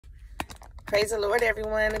Praise the Lord,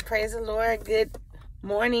 everyone, and praise the Lord. Good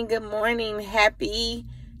morning, happy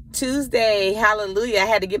Tuesday. Hallelujah. I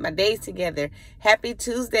had to get my days together. Happy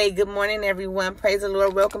Tuesday. Good morning, everyone. Praise the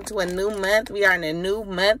Lord. Welcome to a new month. We are in a new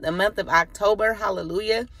month, the month of October.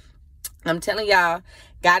 Hallelujah. I'm telling y'all,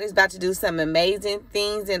 God is about to do some amazing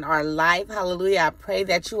things in our life. Hallelujah. I pray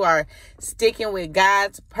that you are sticking with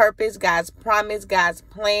God's purpose, God's promise, God's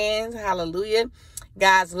plans. Hallelujah.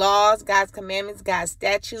 God's laws, God's commandments, God's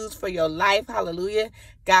statutes for your life. Hallelujah.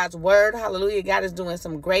 God's word. Hallelujah. God is doing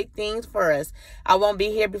some great things for us. I won't be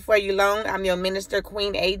here before you long. I'm your minister,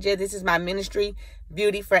 Queen Aja. This is my ministry,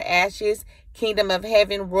 Beauty for Ashes, Kingdom of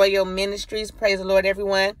Heaven, Royal Ministries. Praise the Lord,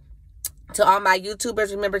 everyone. To all my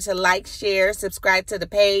YouTubers, remember to like, share, subscribe to the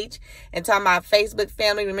page. And to all my Facebook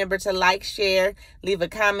family, remember to like, share, leave a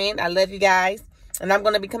comment. I love you guys. And I'm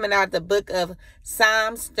going to be coming out the book of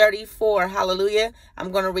Psalms 34. Hallelujah.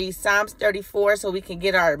 I'm going to read Psalms 34 so we can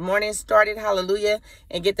get our morning started. Hallelujah.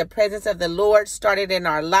 And get the presence of the Lord started in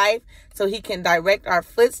our life so he can direct our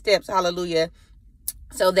footsteps. Hallelujah.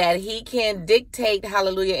 So that he can dictate,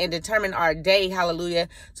 hallelujah, and determine our day, hallelujah,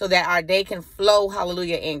 so that our day can flow,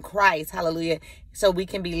 hallelujah, in Christ, hallelujah, so we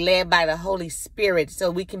can be led by the Holy Spirit,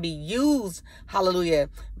 so we can be used, hallelujah,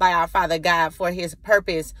 by our Father God for his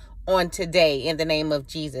purpose on today in the name of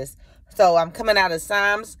Jesus. So I'm coming out of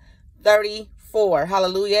Psalms 34,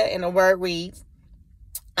 hallelujah, and the word reads,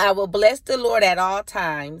 I will bless the Lord at all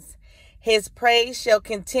times. His praise shall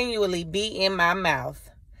continually be in my mouth.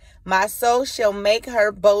 My soul shall make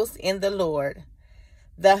her boast in the Lord.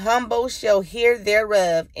 The humble shall hear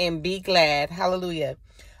thereof and be glad. Hallelujah.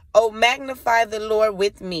 Oh, magnify the Lord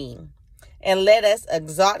with me, and let us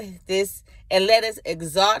exalt his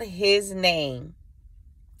name.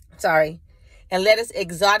 And let us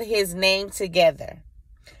exalt his name together.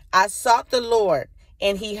 I sought the Lord,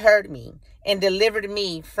 and he heard me, and delivered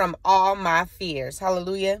me from all my fears.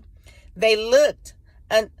 Hallelujah. They looked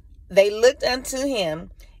unto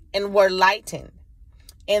him, and were lightened,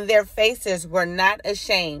 and their faces were not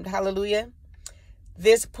ashamed. Hallelujah.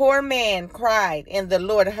 This poor man cried, and the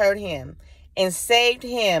Lord heard him, and saved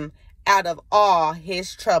him out of all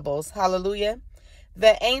his troubles. Hallelujah.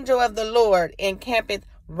 The angel of the Lord encampeth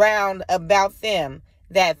round about them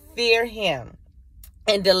that fear him,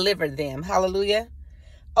 and deliver them. Hallelujah.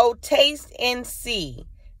 Oh, taste and see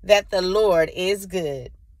that the Lord is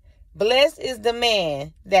good. Blessed is the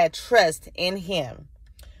man that trusts in him.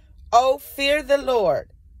 Oh, fear the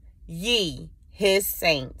Lord, ye his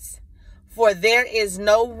saints, for there is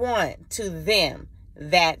no want to them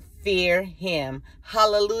that fear him.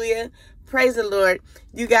 Hallelujah. Praise the Lord.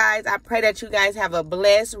 You guys, I pray that you guys have a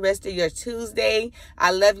blessed rest of your Tuesday.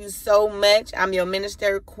 I love you so much. I'm your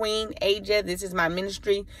minister, Queen Aja. This is my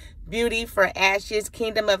ministry, Beauty for Ashes,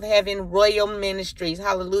 Kingdom of Heaven, Royal Ministries.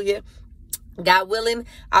 Hallelujah. God willing,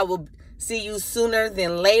 I will see you sooner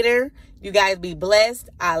than later. You guys be blessed.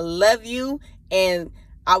 I love you. And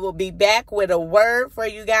I will be back with a word for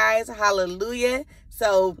you guys. Hallelujah.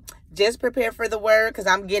 So just prepare for the word because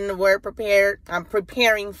I'm getting the word prepared. I'm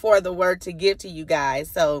preparing for the word to give to you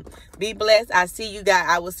guys. So be blessed. I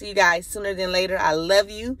will see you guys sooner than later. I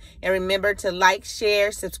love you. And remember to like,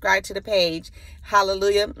 share, subscribe to the page.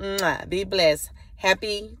 Hallelujah. Mwah. Be blessed.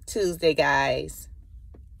 Happy Tuesday, guys.